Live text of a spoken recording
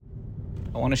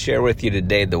I want to share with you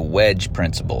today the Wedge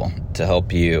principle to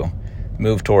help you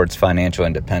move towards financial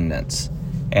independence.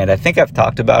 And I think I've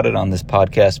talked about it on this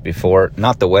podcast before,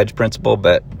 not the Wedge principle,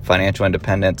 but financial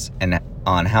independence and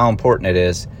on how important it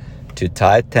is to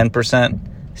tithe 10%,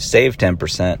 save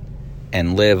 10%,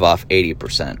 and live off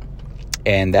 80%.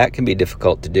 And that can be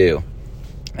difficult to do.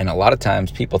 And a lot of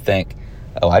times people think,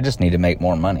 I just need to make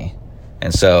more money.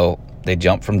 And so they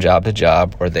jump from job to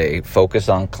job, or they focus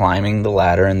on climbing the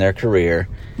ladder in their career.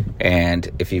 And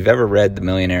if you've ever read The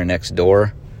Millionaire Next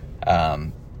Door,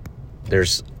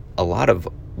 there's a lot of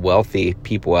wealthy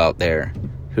people out there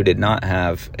who did not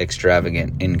have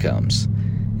extravagant incomes.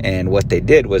 And what they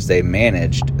did was they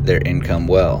managed their income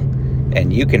well.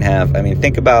 And you can have,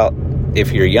 think about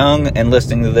if you're young and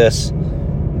listening to this,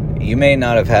 you may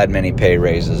not have had many pay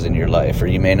raises in your life, or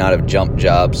you may not have jumped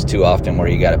jobs too often where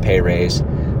you got a pay raise.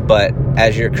 But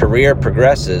as your career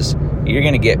progresses, you're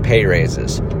going to get pay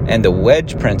raises. And the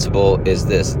Wedge principle is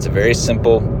this. It's a very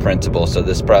simple principle, so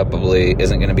this probably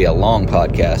isn't going to be a long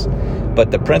podcast.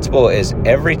 But the principle is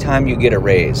every time you get a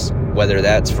raise, whether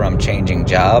that's from changing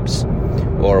jobs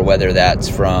or whether that's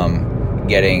from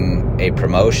getting a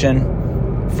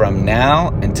promotion, from now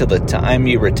until the time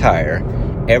you retire,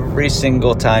 every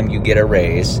single time you get a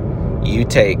raise, you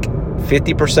take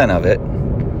 50% of it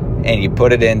and you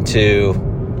put it into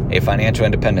a financial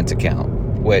independence account,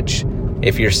 which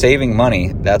if you're saving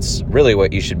money, that's really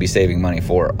what you should be saving money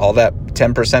for. All that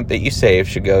 10% that you save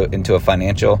should go into a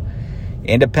financial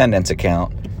independence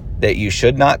account that you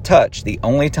should not touch. The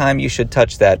only time you should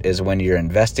touch that is when you're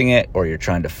investing it, or you're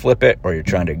trying to flip it, or you're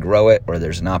trying to grow it, or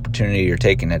there's an opportunity you're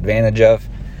taking advantage of.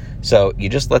 So you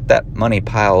just let that money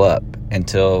pile up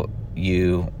until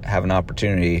you have an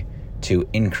opportunity to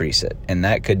increase it. And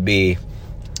that could be,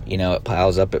 it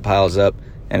piles up,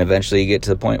 and eventually you get to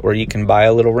the point where you can buy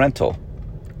a little rental.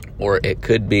 Or it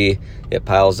could be it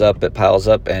piles up,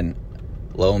 and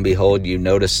lo and behold, you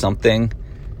notice something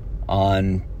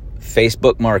on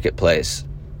Facebook Marketplace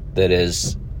that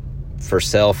is for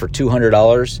sale for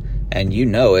 $200, and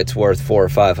it's worth $400 or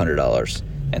 $500.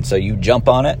 And so you jump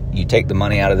on it, you take the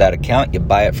money out of that account, you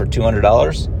buy it for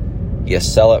 $200, you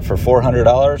sell it for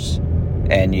 $400,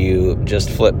 and you just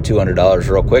flip $200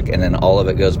 real quick, and then all of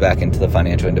it goes back into the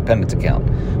financial independence account.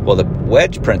 Well, the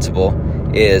Wedge principle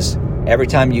is every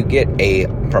time you get a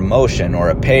promotion or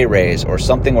a pay raise or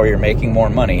something where you're making more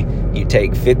money, you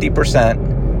take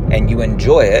 50% and you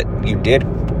enjoy it. You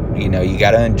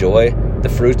got to enjoy the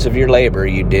fruits of your labor.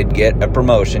 You did get a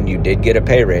promotion, you did get a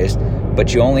pay raise,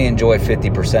 but you only enjoy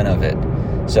 50% of it.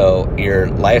 So your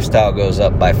lifestyle goes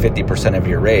up by 50% of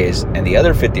your raise, and the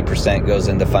other 50% goes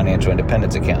into financial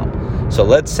independence account. So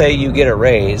let's say you get a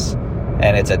raise,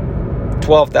 and it's a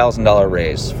 $12,000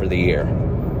 raise for the year.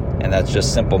 And that's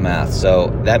just simple math. So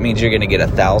that means you're going to get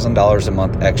 $1,000 a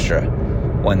month extra.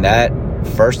 When that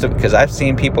because I've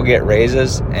seen people get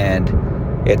raises, and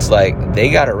it's like they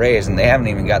got a raise and they haven't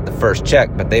even got the first check,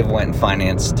 but they've went and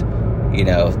financed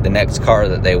the next car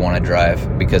that they want to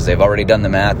drive, because they've already done the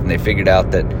math and they figured out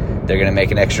that they're going to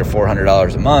make an extra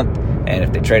 $400 a month. And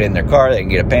if they trade in their car, they can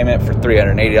get a payment for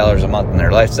 $380 a month, and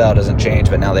their lifestyle doesn't change,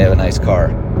 but now they have a nice car.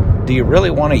 Do you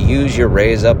really want to use your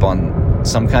raise up on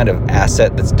some kind of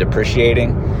asset that's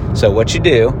depreciating? So what you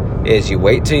do is you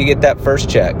wait till you get that first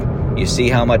check. You see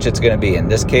how much it's going to be. In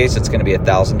this case, it's going to be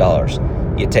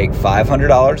 $1,000. You take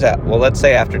 $500 out. Well, let's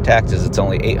say after taxes, it's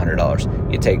only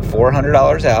 $800. You take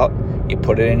 $400 out. You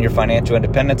put it in your financial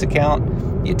independence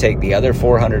account. You take the other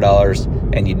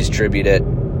 $400 and you distribute it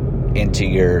into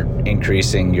your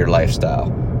increasing your lifestyle,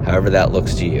 however that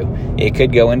looks to you. It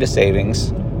could go into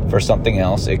savings for something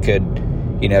else. It could,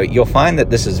 you'll find that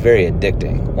this is very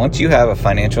addicting. Once you have a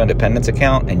financial independence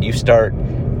account and you start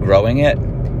growing it,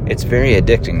 it's very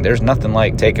addicting. There's nothing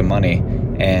like taking money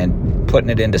and putting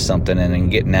it into something and then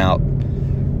getting out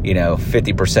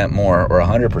 50% more or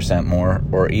 100% more,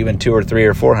 or even 2 or 3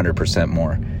 or 400%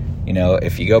 more.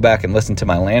 If you go back and listen to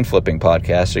my land flipping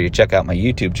podcast, or you check out my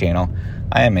YouTube channel,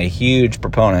 I am a huge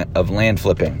proponent of land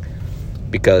flipping,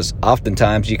 because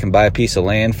oftentimes you can buy a piece of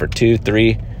land for $2,000,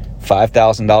 $3,000,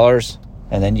 $5,000,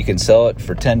 and then you can sell it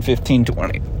for $10,000,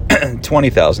 $15,000,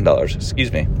 $20,000.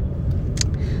 Excuse me.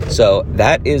 So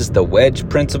that is the Wedge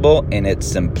principle in its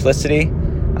simplicity.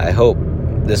 I hope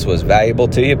this was valuable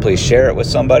to you. Please share it with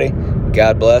somebody.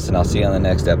 God bless, and I'll see you on the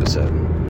next episode.